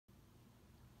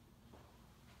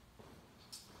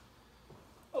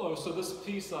Hello, so this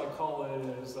piece I call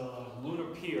it is Luna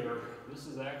Pier. This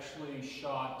is actually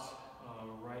shot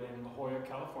right in La Jolla,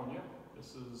 California.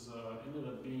 This is ended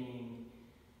up being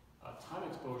a time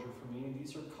exposure for me.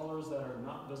 These are colors that are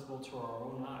not visible to our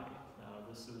own eye.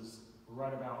 This is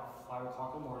right about 5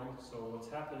 o'clock in the morning, so what's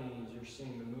happening is you're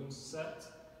seeing the moon set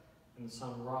and the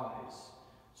sun rise.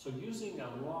 So using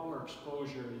a longer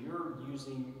exposure, you're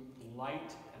using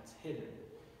light that's hidden.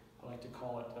 I like to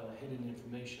call it hidden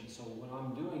information. So what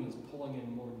I'm doing is pulling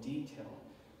in more detail.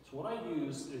 So what I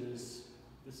use is,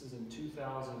 this is in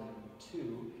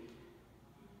 2002,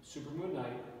 supermoon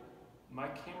night. My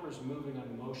camera's moving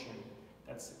on motion.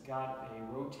 That's got a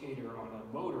rotator on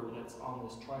a motor that's on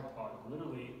this tripod.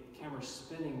 Literally, the camera's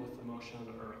spinning with the motion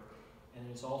of the Earth. And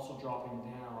it's also dropping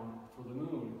down for the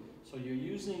moon. So you're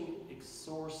using a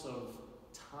source of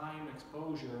time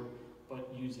exposure,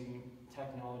 but using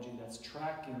technology that's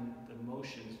tracking the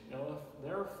motions.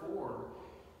 Therefore,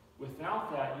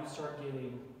 without that, you start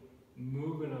getting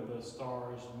movement of the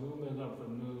stars, movement of the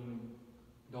moon.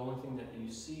 The only thing that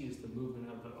you see is the movement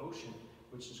of the ocean,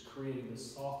 which is creating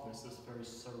this softness, this very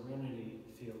serenity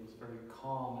feel, this very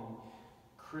calm and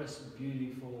crisp,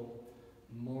 beautiful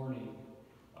morning.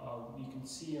 You can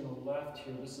see on the left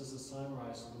here, this is the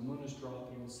sunrise, so the moon is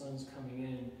dropping, the sun's coming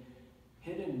in.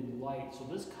 Hidden light, so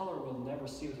this color we'll never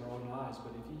see with our own eyes,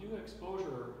 but if you do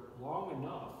exposure long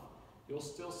enough, you'll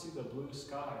still see the blue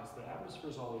skies. The atmosphere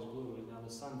is always blue, and now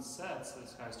the sun sets, the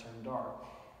skies turn dark.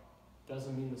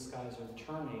 Doesn't mean the skies are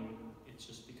turning, it's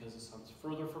just because the sun's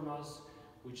further from us,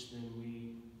 which then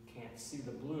we can't see the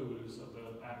blues of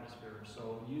the atmosphere.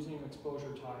 So using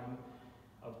exposure time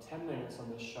of 10 minutes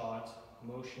on this shot,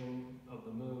 motion of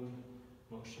the moon,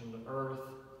 motion of the earth,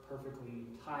 perfectly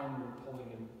timed, we're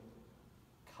pulling in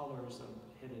colors and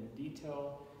hidden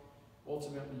detail.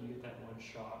 Ultimately, you get that one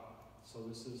shot. So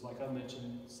this is, like I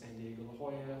mentioned, San Diego, La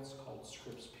Jolla. It's called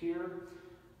Scripps Pier.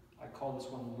 I call this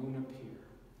one Luna Pier.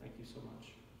 Thank you so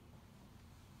much.